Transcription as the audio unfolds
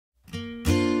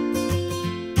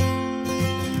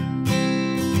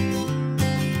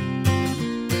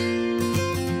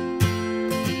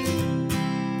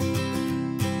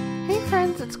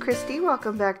Christy.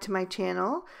 Welcome back to my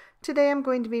channel. Today I'm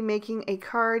going to be making a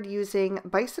card using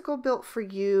Bicycle Built for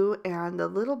You and the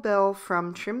little bell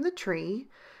from Trim the Tree.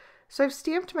 So I've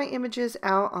stamped my images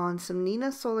out on some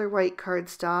Neenah Solar White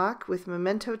cardstock with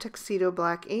Memento Tuxedo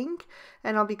black ink,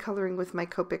 and I'll be coloring with my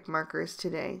Copic markers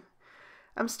today.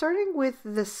 I'm starting with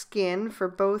the skin for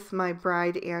both my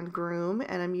bride and groom,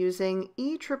 and I'm using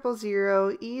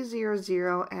E000,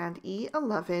 E00, and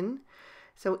E11.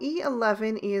 So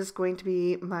E11 is going to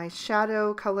be my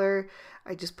shadow color.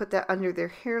 I just put that under their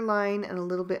hairline and a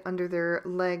little bit under their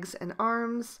legs and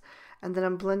arms. And then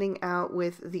I'm blending out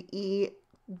with the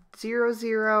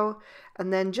E00.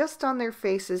 And then just on their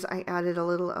faces, I added a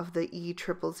little of the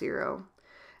E000.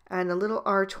 And a little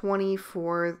R20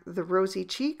 for the rosy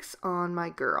cheeks on my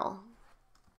girl.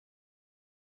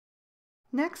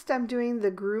 Next, I'm doing the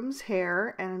groom's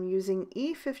hair, and I'm using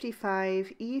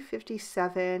E55,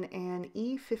 E57, and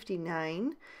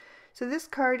E59. So this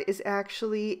card is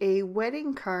actually a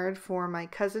wedding card for my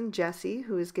cousin Jesse,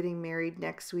 who is getting married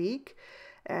next week,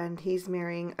 and he's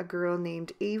marrying a girl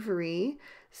named Avery.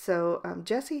 So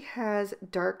Jesse has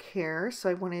dark hair, so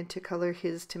I wanted to color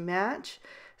his to match.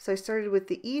 So I started with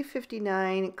the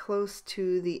E59 close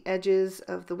to the edges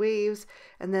of the waves,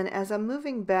 and then as I'm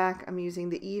moving back, I'm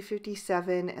using the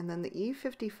E57 and then the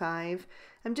E55.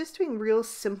 I'm just doing real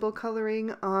simple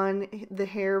coloring on the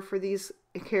hair for these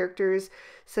characters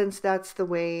since that's the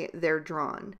way they're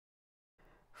drawn.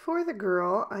 For the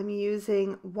girl, I'm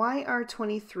using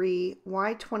YR23,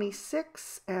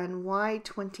 Y26, and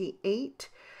Y28.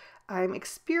 I'm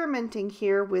experimenting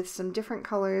here with some different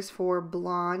colors for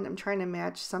blonde. I'm trying to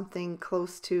match something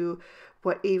close to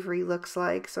what Avery looks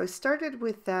like. So I started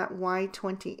with that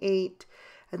Y28,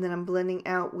 and then I'm blending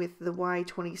out with the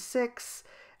Y26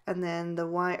 and then the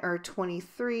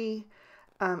YR23.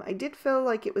 I did feel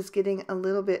like it was getting a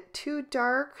little bit too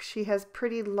dark. She has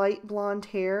pretty light blonde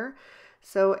hair.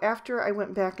 So after I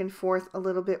went back and forth a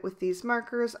little bit with these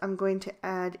markers, I'm going to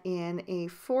add in a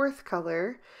fourth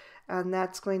color, and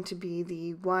that's going to be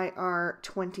the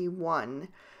YR21.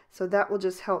 So that will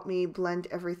just help me blend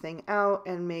everything out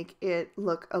and make it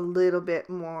look a little bit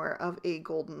more of a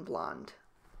golden blonde.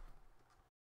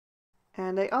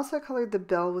 And I also colored the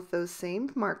bell with those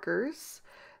same markers.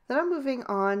 Then I'm moving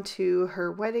on to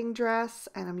her wedding dress,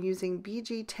 and I'm using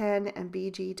BG10 and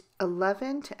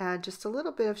BG11 to add just a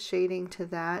little bit of shading to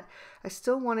that. I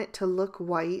still want it to look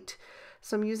white.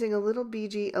 So I'm using a little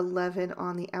BG11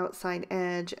 on the outside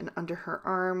edge and under her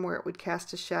arm where it would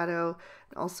cast a shadow,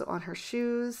 and also on her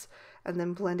shoes, and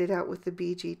then blend it out with the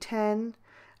BG10.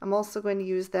 I'm also going to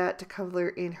use that to color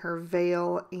in her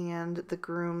veil and the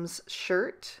groom's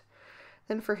shirt.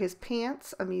 Then for his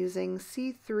pants, I'm using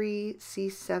C3,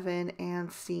 C7, and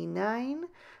C9.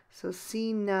 So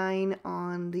C9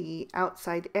 on the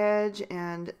outside edge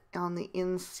and on the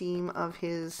inseam of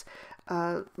his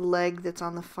leg that's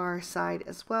on the far side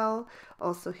as well.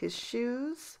 Also his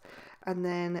shoes. And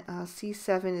then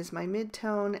C7 is my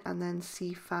midtone, and then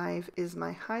C5 is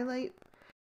my highlight.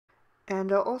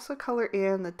 And I'll also color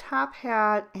in the top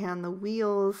hat and the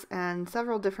wheels and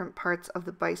several different parts of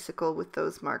the bicycle with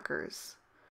those markers.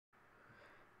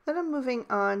 Then I'm moving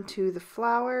on to the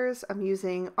flowers. I'm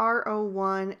using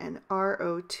R01 and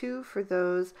R02 for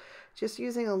those. Just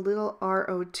using a little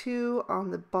R02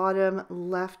 on the bottom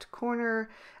left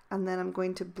corner, and then I'm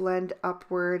going to blend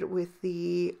upward with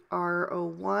the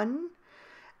R01.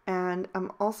 And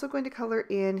I'm also going to color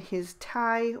in his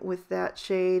tie with that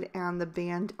shade and the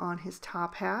band on his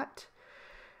top hat.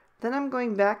 Then I'm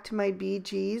going back to my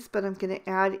BGs, but I'm going to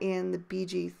add in the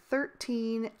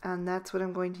BG13, and that's what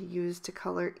I'm going to use to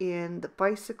color in the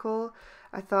bicycle.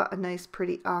 I thought a nice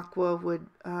pretty aqua would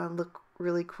look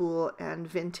really cool and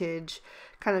vintage,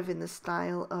 kind of in the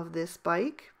style of this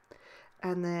bike.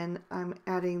 And then I'm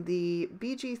adding the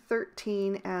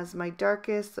BG13 as my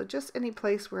darkest, so just any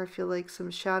place where I feel like some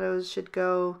shadows should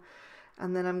go.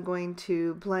 And then I'm going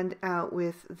to blend out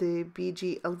with the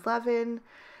BG11.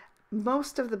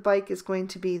 Most of the bike is going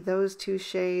to be those two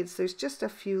shades. There's just a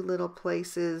few little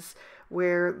places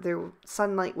where the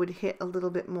sunlight would hit a little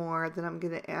bit more that I'm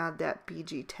going to add that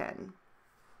BG10.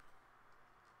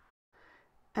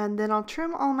 And then I'll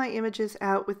trim all my images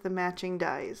out with the matching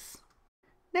dies.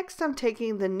 Next, I'm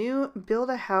taking the new Build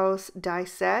a House die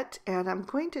set, and I'm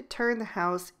going to turn the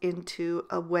house into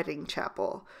a wedding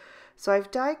chapel. So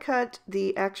I've die cut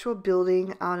the actual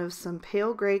building out of some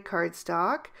pale gray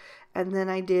cardstock, and then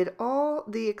I did all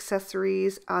the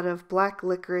accessories out of black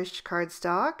licorice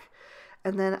cardstock,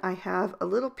 and then I have a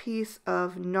little piece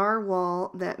of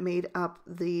narwhal that made up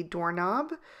the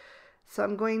doorknob. So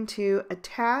I'm going to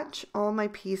attach all my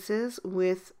pieces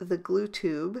with the glue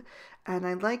tube, And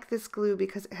I like this glue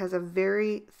because it has a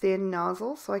very thin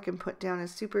nozzle, so I can put down a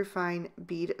super fine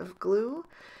bead of glue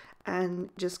and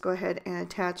just go ahead and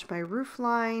attach my roof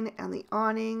line and the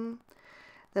awning.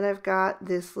 Then I've got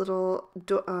this little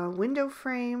window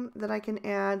frame that I can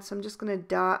add, so I'm just going to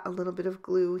dot a little bit of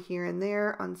glue here and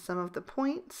there on some of the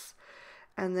points,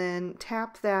 and then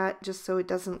tap that just so it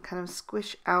doesn't kind of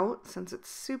squish out since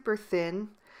it's super thin.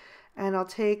 And I'll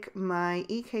take my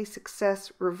EK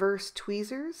Success reverse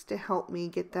tweezers to help me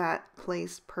get that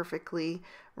placed perfectly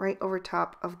right over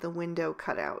top of the window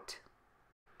cutout.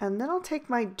 And then I'll take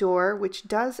my door, which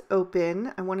does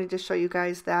open. I wanted to show you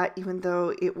guys that, even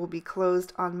though it will be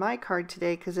closed on my card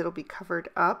today because it'll be covered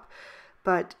up.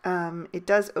 But it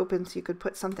does open, so you could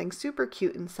put something super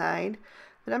cute inside.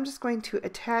 But I'm just going to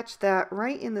attach that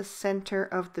right in the center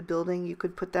of the building. You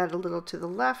could put that a little to the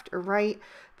left or right,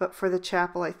 but for the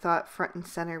chapel I thought front and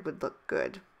center would look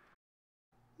good.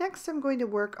 Next I'm going to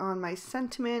work on my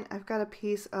sentiment. I've got a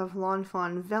piece of Lawn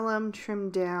Fawn vellum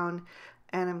trimmed down,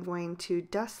 and I'm going to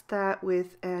dust that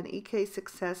with an EK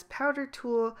Success powder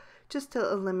tool just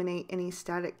to eliminate any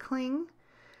static cling.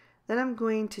 Then I'm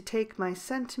going to take my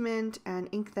sentiment and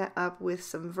ink that up with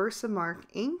some Versamark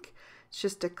ink. It's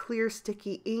just a clear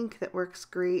sticky ink that works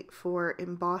great for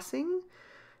embossing.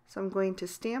 So I'm going to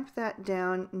stamp that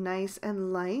down nice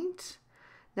and light,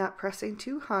 not pressing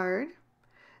too hard.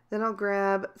 Then I'll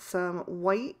grab some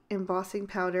white embossing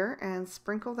powder and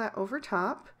sprinkle that over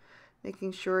top,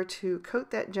 making sure to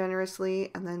coat that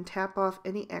generously and then tap off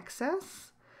any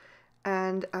excess.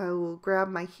 And I will grab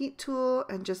my heat tool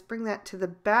and just bring that to the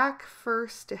back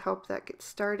first to help that get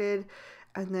started,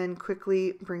 and then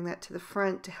quickly bring that to the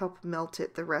front to help melt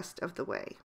it the rest of the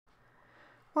way.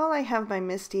 While I have my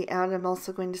Misty out, I'm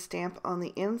also going to stamp on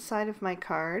the inside of my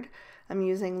card. I'm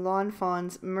using Lawn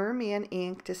Fawn's Merman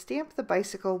ink to stamp the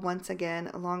bicycle once again,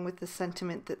 along with the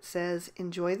sentiment that says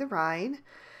 "Enjoy the ride."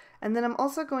 And then I'm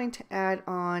also going to add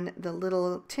on the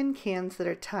little tin cans that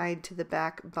are tied to the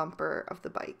back bumper of the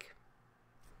bike.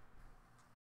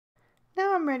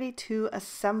 Now I'm ready to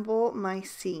assemble my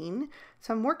scene.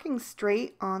 So I'm working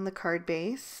straight on the card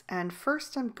base, and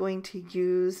first I'm going to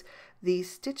use the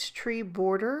stitch tree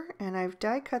border, and I've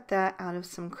die cut that out of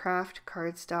some craft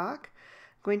cardstock.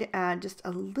 I'm going to add just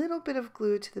a little bit of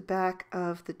glue to the back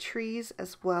of the trees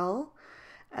as well,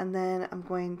 and then I'm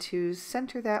going to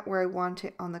center that where I want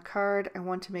it on the card. I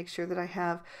want to make sure that I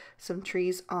have some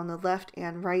trees on the left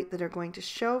and right that are going to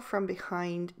show from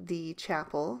behind the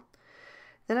chapel.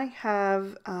 Then I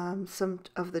have some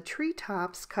of the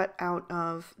treetops cut out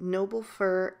of noble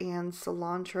fir and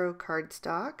cilantro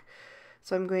cardstock.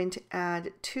 So I'm going to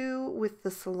add 2 with the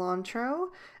cilantro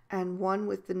and 1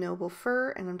 with the noble fir,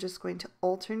 and I'm just going to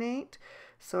alternate.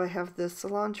 So I have the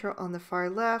cilantro on the far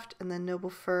left, and then noble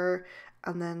fir,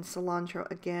 and then cilantro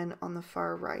again on the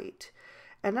far right.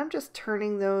 And I'm just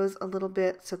turning those a little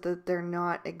bit so that they're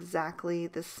not exactly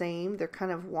the same. They're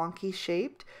kind of wonky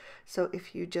shaped. So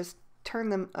if you just turn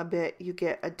them a bit, you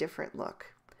get a different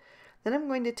look. Then I'm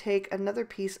going to take another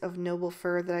piece of noble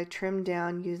fir that I trimmed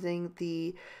down using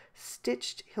the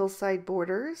stitched hillside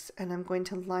borders, and I'm going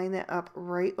to line that up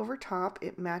right over top.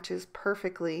 It matches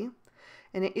perfectly,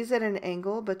 and it is at an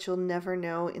angle, but you'll never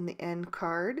know in the end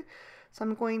card. So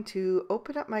I'm going to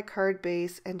open up my card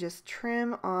base and just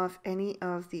trim off any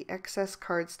of the excess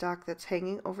cardstock that's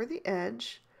hanging over the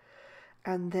edge.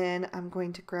 And then I'm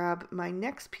going to grab my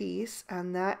next piece,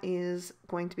 and that is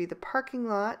going to be the parking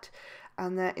lot,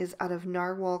 and that is out of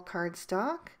narwhal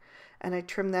cardstock, and I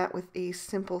trim that with a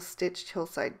simple stitched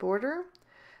hillside border.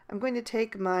 I'm going to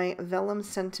take my vellum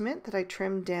sentiment that I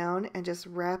trimmed down and just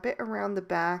wrap it around the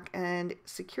back and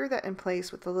secure that in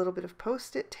place with a little bit of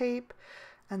post-it tape,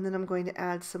 and then I'm going to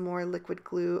add some more liquid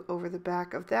glue over the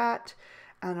back of that,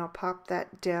 and I'll pop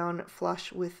that down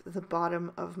flush with the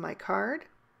bottom of my card.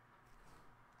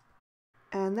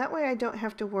 And that way I don't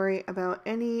have to worry about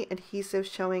any adhesive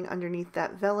showing underneath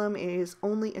that vellum. It is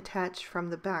only attached from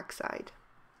the back side.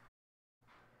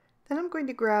 Then I'm going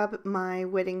to grab my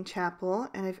wedding chapel,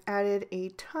 and I've added a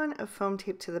ton of foam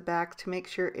tape to the back to make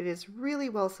sure it is really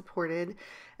well supported.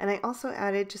 And I also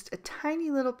added just a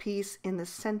tiny little piece in the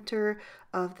center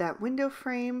of that window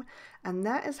frame, and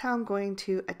that is how I'm going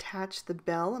to attach the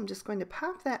bell. I'm just going to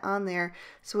pop that on there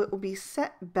so it will be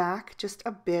set back just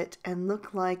a bit and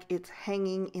look like it's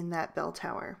hanging in that bell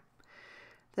tower.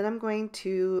 Then I'm going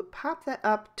to pop that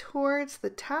up towards the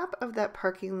top of that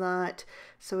parking lot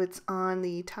so it's on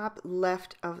the top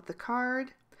left of the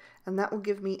card, and that will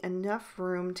give me enough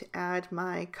room to add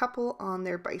my couple on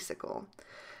their bicycle.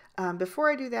 Before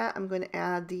I do that, I'm going to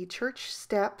add the church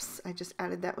steps. I just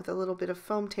added that with a little bit of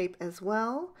foam tape as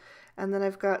well. And then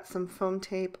I've got some foam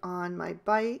tape on my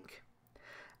bike.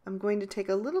 I'm going to take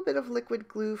a little bit of liquid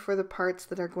glue for the parts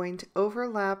that are going to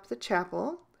overlap the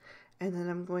chapel. And then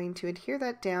I'm going to adhere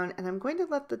that down, and I'm going to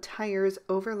let the tires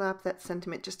overlap that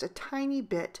sentiment just a tiny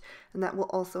bit, and that will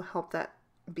also help that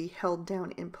be held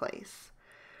down in place.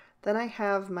 Then I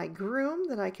have my groom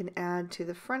that I can add to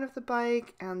the front of the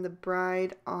bike and the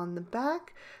bride on the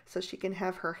back, so she can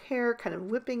have her hair kind of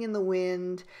whipping in the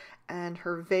wind and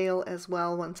her veil as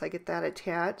well once I get that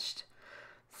attached.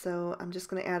 So I'm just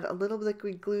going to add a little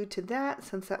liquid glue to that,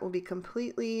 since that will be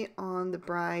completely on the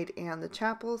bride and the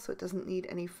chapel, so it doesn't need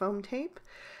any foam tape.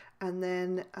 And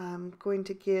then I'm going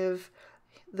to give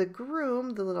the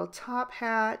groom the little top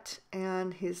hat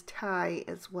and his tie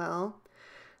as well.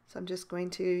 So I'm just going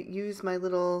to use my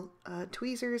little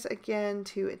tweezers again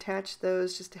to attach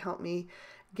those, just to help me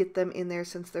get them in there,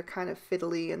 since they're kind of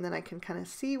fiddly, and then I can kind of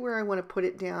see where I want to put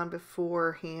it down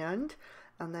beforehand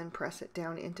and then press it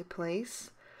down into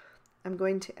place. I'm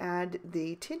going to add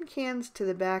the tin cans to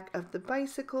the back of the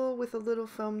bicycle with a little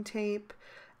foam tape,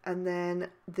 and then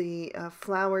the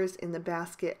flowers in the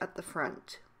basket at the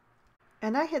front.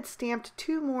 And I had stamped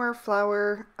 2 more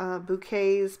flower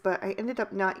bouquets, but I ended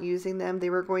up not using them. They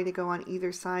were going to go on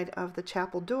either side of the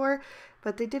chapel door,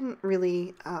 but they didn't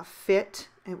really fit.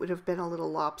 It would have been a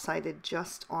little lopsided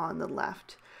just on the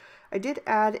left. I did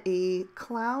add a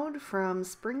cloud from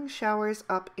spring showers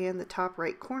up in the top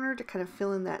right corner to kind of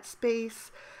fill in that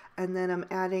space. And then I'm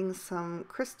adding some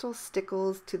crystal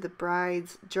stickles to the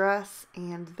bride's dress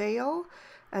and veil,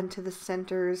 and to the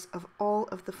centers of all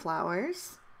of the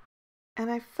flowers.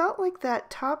 And I felt like that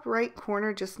top right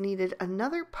corner just needed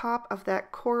another pop of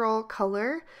that coral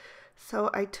color. So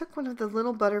I took one of the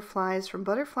little butterflies from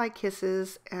Butterfly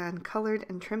Kisses and colored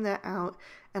and trimmed that out,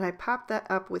 and I popped that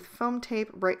up with foam tape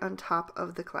right on top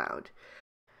of the cloud.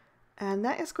 And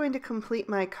that is going to complete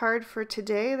my card for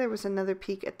today. There was another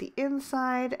peek at the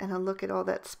inside and a look at all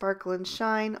that sparkle and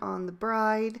shine on the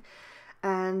bride.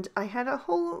 And I had a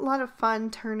whole lot of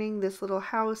fun turning this little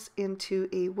house into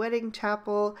a wedding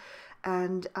chapel,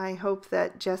 and I hope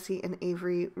that Jessie and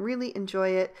Avery really enjoy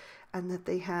it, and that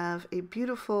they have a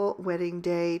beautiful wedding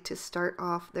day to start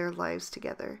off their lives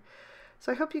together.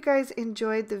 So I hope you guys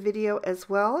enjoyed the video as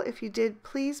well. If you did,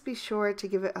 please be sure to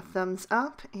give it a thumbs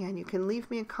up, and you can leave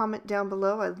me a comment down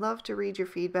below. I'd love to read your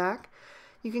feedback.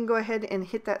 You can go ahead and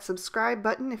hit that subscribe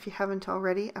button if you haven't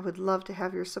already. I would love to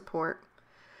have your support.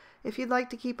 If you'd like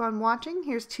to keep on watching,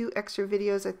 here's 2 extra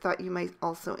videos I thought you might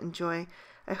also enjoy.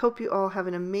 I hope you all have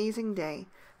an amazing day.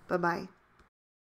 Bye-bye.